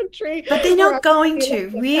poetry. But they're not going to.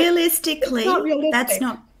 Realistically, it's not realistic.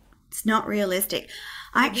 It's not realistic.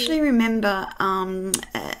 I actually remember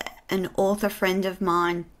an author friend of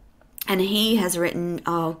mine, and he has written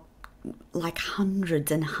like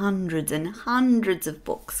hundreds and hundreds and hundreds of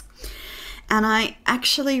books. And I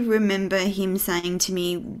actually remember him saying to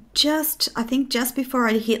me, I think just before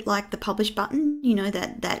I hit like the publish button,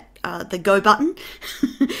 the go button,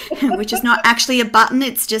 which is not actually a button.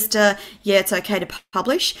 It's just it's okay to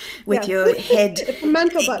publish with your head. It's a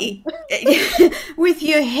mental button. With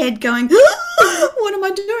your head going, what am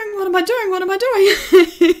I doing? What am I doing? What am I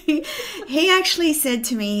doing? He actually said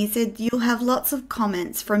to me, he said, you'll have lots of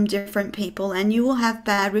comments from different people and you will have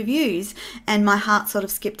bad reviews. And my heart sort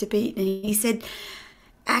of skipped a beat. And he said,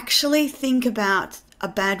 actually think about a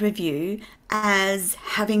bad review as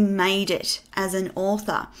having made it as an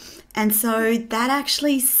author. And so that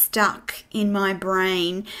actually stuck in my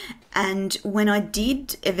brain. And when I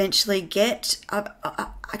did eventually get, I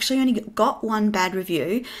actually only got one bad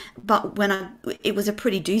review, but it was a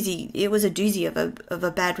pretty doozy. It was a doozy of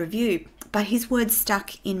a bad review. But his words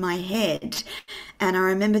stuck in my head, and I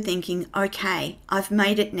remember thinking, okay, I've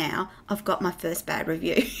made it now. I've got my first bad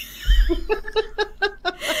review.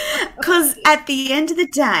 Because at the end of the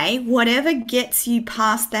day, whatever gets you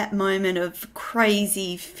past that moment of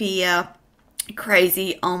crazy fear,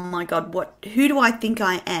 crazy, oh my God, who do I think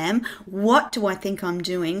I am? What do I think I'm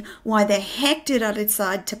doing? Why the heck did I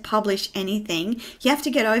decide to publish anything? You have to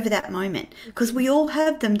get over that moment, because we all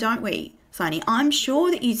have them, don't we, Sonee? I'm sure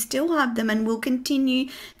that you still have them and will continue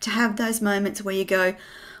to have those moments where you go,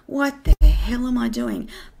 what the hell am I doing?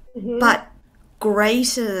 But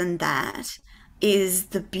greater than that is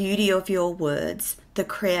the beauty of your words, the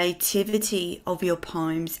creativity of your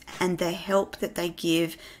poems, and the help that they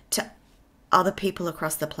give to other people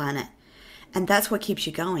across the planet. And that's what keeps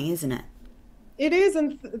you going, isn't it? It is.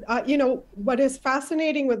 And, what is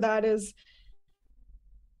fascinating with that is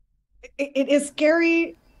it is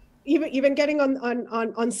scary. Even getting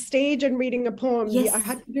on stage and reading a poem. Yes. I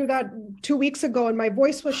had to do that 2 weeks ago, and my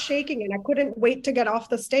voice was shaking, and I couldn't wait to get off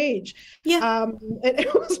the stage. Yeah. And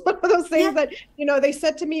it was one of those things that, they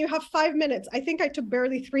said to me, you have 5 minutes. I think I took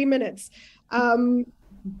barely 3 minutes,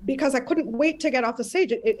 because I couldn't wait to get off the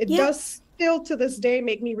stage. It does still to this day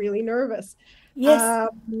make me really nervous. Yes.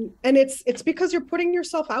 And it's because you're putting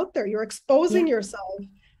yourself out there, you're exposing yourself,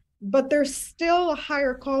 but there's still a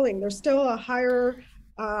higher calling. There's still a higher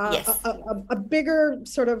a bigger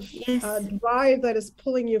sort of drive that is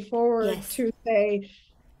pulling you forward to say,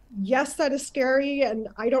 yes, that is scary, and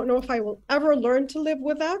I don't know if I will ever learn to live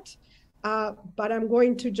with that, but I'm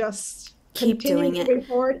going to just keep doing it. Moving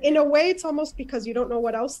forward. In a way, it's almost because you don't know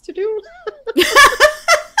what else to do.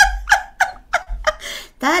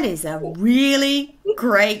 That is a really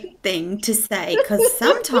great thing to say, because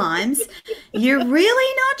sometimes you're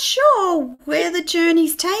really not sure where the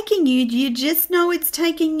journey's taking you. You just know it's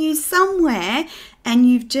taking you somewhere, and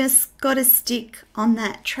you've just got to stick on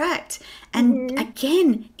that track. And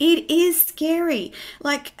again, it is scary.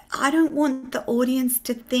 Like, I don't want the audience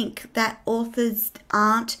to think that authors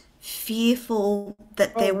aren't fearful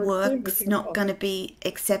that their work's not going to be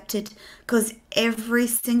accepted, because every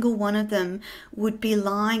single one of them would be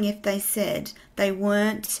lying if they said there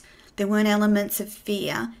weren't elements of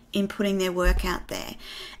fear in putting their work out there.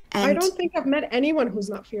 And I don't think I've met anyone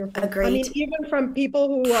who's not fearful. Agreed. I mean, even from people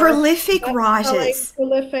who prolific writers,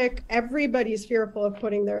 everybody's fearful of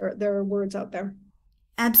putting their words out there.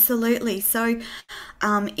 Absolutely. So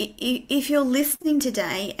if you're listening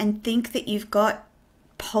today and think that you've got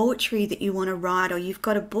poetry that you want to write, or you've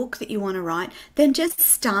got a book that you want to write, then just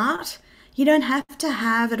start. You don't have to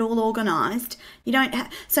have it all organized.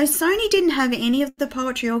 So Sonee didn't have any of the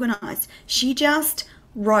poetry organized. She just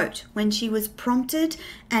wrote when she was prompted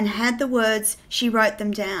and had the words. She wrote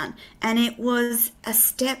them down, and it was a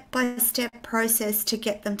step-by-step process to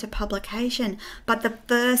get them to publication. But the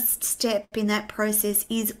first step in that process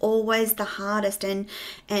is always the hardest,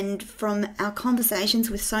 and from our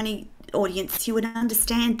conversations with Sonee, audience, you would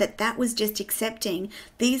understand that was just accepting,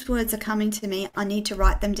 these words are coming to me, I need to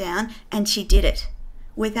write them down. And she did it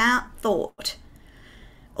without thought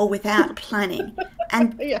or without planning.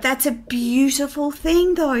 And that's a beautiful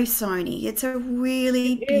thing, though, Sonee. It's a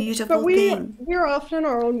really beautiful thing. We're often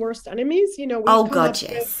our own worst enemies. We oh God,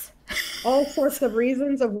 yes. All sorts of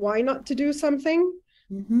reasons of why not to do something.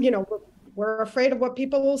 We're afraid of what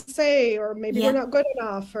people will say, or maybe we're not good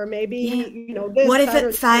enough, or maybe, this. What if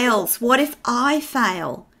it fails? What if I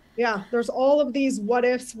fail? Yeah, there's all of these what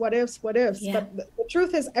ifs. Yeah. But the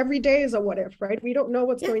truth is, every day is a what if, right? We don't know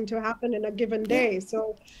what's going to happen in a given day.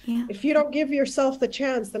 So if you don't give yourself the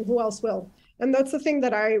chance, then who else will? And that's the thing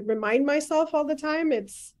that I remind myself all the time.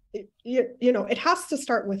 It has to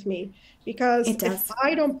start with me, because if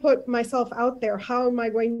I don't put myself out there, how am I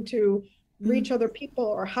going to reach other people,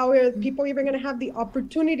 or how are people even going to have the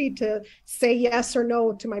opportunity to say yes or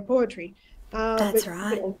no to my poetry? That's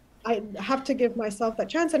right. I have to give myself that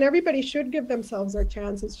chance, and everybody should give themselves their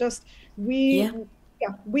chance. It's just we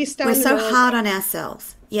stand. We're so hard on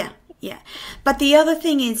ourselves. Yeah. But the other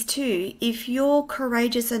thing is too, if you're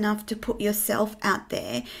courageous enough to put yourself out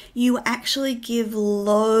there, you actually give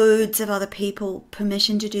loads of other people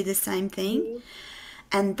permission to do the same thing.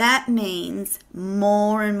 And that means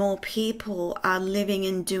more and more people are living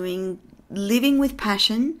with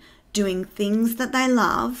passion, doing things that they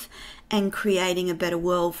love, and creating a better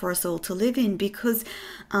world for us all to live in, because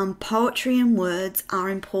poetry and words are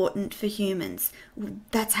important for humans.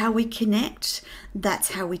 That's how we connect.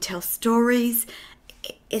 That's how we tell stories.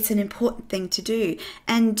 It's an important thing to do.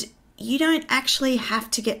 And you don't actually have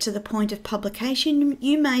to get to the point of publication.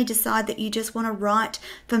 You may decide that you just want to write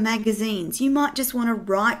for magazines. You might just want to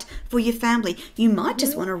write for your family. You might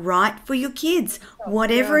just want to write for your kids.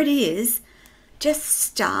 Whatever it is, just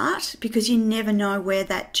start, because you never know where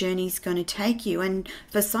that journey's going to take you. And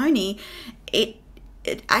for Sonee, it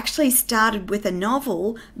actually started with a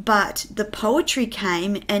novel, but the poetry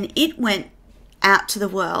came and it went out to the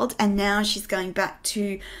world, and now she's going back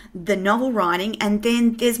to the novel writing, and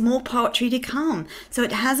then there's more poetry to come. So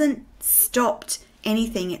it hasn't stopped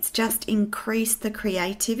anything. It's just increased the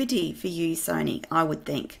creativity for you, Sonee, I would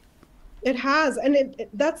think. It has. And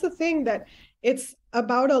that's the thing, that it's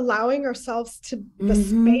about allowing ourselves to the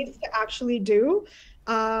space to actually do.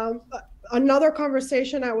 Another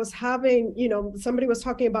conversation I was having, somebody was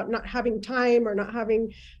talking about not having time, or not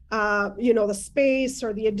having the space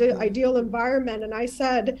or the ideal environment. And I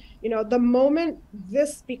said, the moment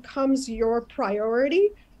this becomes your priority,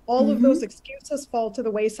 all of those excuses fall to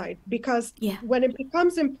the wayside, because when it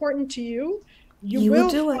becomes important to you, you will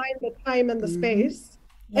find the time and the space.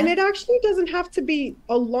 And it actually doesn't have to be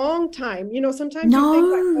a long time. Sometimes you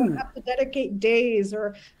think like, I have to dedicate days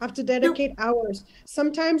or have to dedicate hours.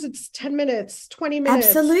 Sometimes it's 10 minutes, 20 minutes,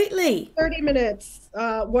 absolutely, 30 minutes,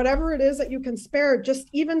 whatever it is that you can spare. Just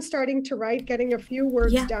even starting to write, getting a few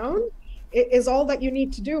words down is all that you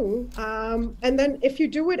need to do. And then if you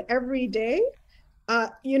do it every day,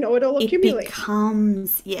 it'll accumulate.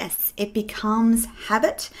 It becomes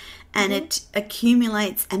habit, and it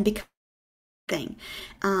accumulates and becomes thing.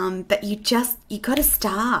 But you got to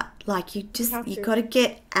start. Like you got to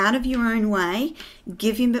get out of your own way,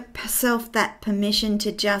 give yourself that permission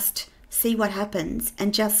to just see what happens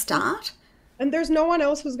and just start. And there's no one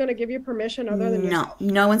else who's going to give you permission other than yourself.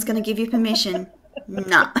 No one's going to give you permission.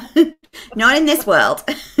 No, not in this world.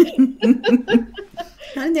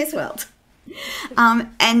 Not in this world.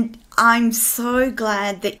 And I'm so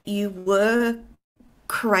glad that you were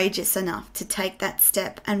courageous enough to take that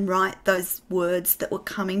step and write those words that were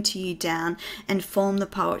coming to you down and form the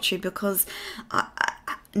poetry, because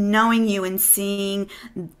knowing you and seeing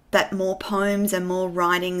that more poems and more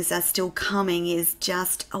writings are still coming is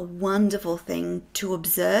just a wonderful thing to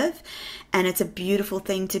observe, and it's a beautiful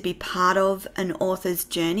thing to be part of an author's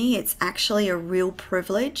journey. It's actually a real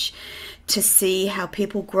privilege to see how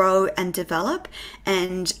people grow and develop,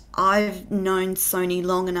 and I've known Sonee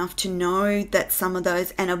long enough to know that some of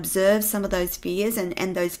those, and observe some of those fears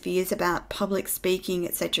and those fears about public speaking,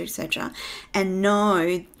 etc., and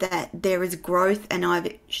know that there is growth, and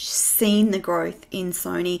I've seen the growth in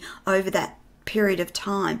Sonee over that period of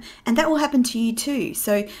time, and that will happen to you too.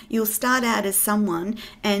 So you'll start out as someone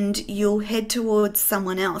and you'll head towards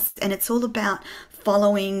someone else, and it's all about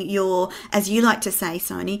following your, as you like to say,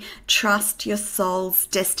 Sonee, trust your soul's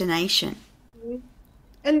destination.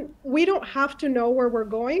 And we don't have to know where we're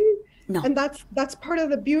going. No. And that's part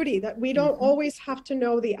of the beauty, that we don't always have to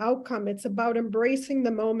know the outcome. It's about embracing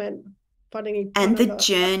the moment, and the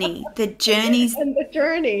journey. The journey's and the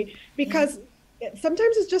journey, because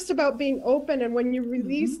sometimes it's just about being open. And when you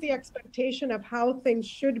release the expectation of how things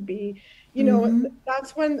should be,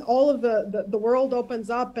 that's when all of the world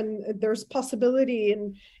opens up, and there's possibility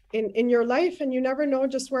in your life, and you never know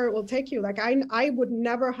just where it will take you. Like I would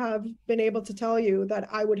never have been able to tell you that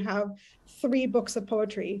I would have 3 books of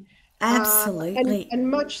poetry. Absolutely. And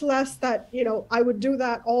much less that, I would do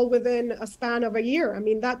that all within a span of a year. I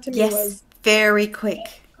mean, that to me was very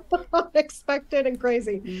quick. Unexpected and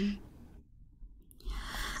crazy.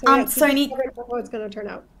 Sonee, how it's going to turn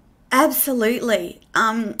out. Absolutely.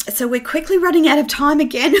 So we're quickly running out of time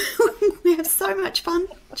again. We have so much fun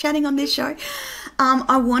chatting on this show.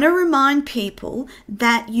 I want to remind people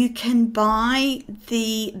that you can buy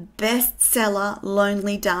the bestseller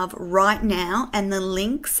Lonely Dove right now, and the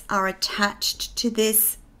links are attached to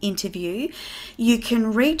this interview. You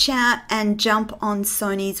can reach out and jump on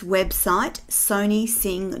Sonee's website,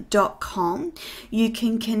 soneesingh.com. You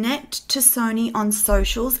can connect to Sonee on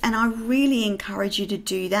socials, and I really encourage you to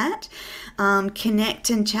do that. Connect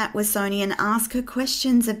and chat with Sonee and ask her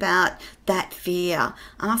questions about that fear.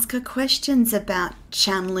 Ask her questions about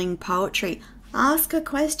channeling poetry. Ask her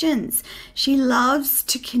questions. She loves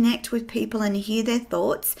to connect with people and hear their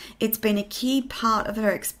thoughts. It's been a key part of her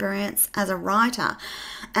experience as a writer.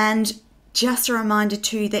 And just a reminder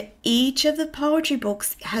too that each of the poetry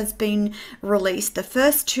books has been released. The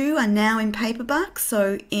first 2 are now in paperback,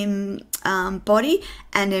 so in body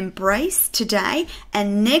and embrace today.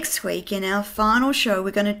 And next week in our final show,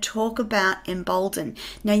 we're going to talk about embolden.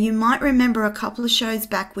 Now, you might remember a couple of shows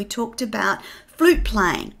back, we talked about flute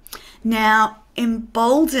playing. Now,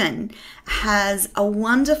 embolden has a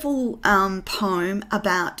wonderful poem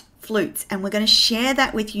about flutes, and we're going to share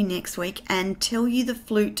that with you next week and tell you the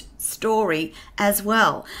flute story as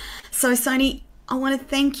well. So, Sonee, I want to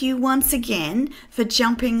thank you once again for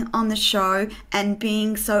jumping on the show and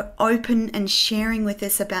being so open and sharing with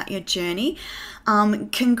us about your journey.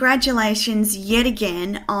 Congratulations yet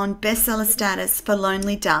again on bestseller status for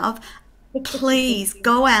Lonely Dove. Please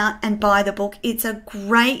go out and buy the book. It's a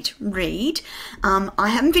great read. I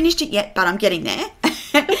haven't finished it yet, but I'm getting there.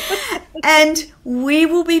 And we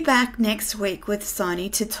will be back next week with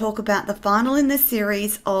Sonee to talk about the final in the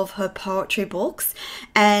series of her poetry books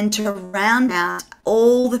and to round out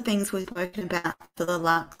all the things we've spoken about for the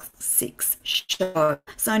last 6 shows.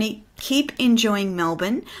 Sonee, keep enjoying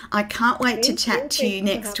Melbourne. I can't wait to chat to you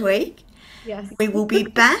next week. Yes. We will be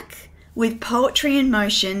back with Poetry in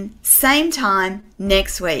Motion, same time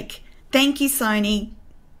next week. Thank you, Sonee.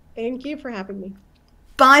 Thank you for having me.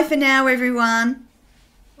 Bye for now, everyone.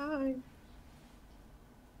 Bye.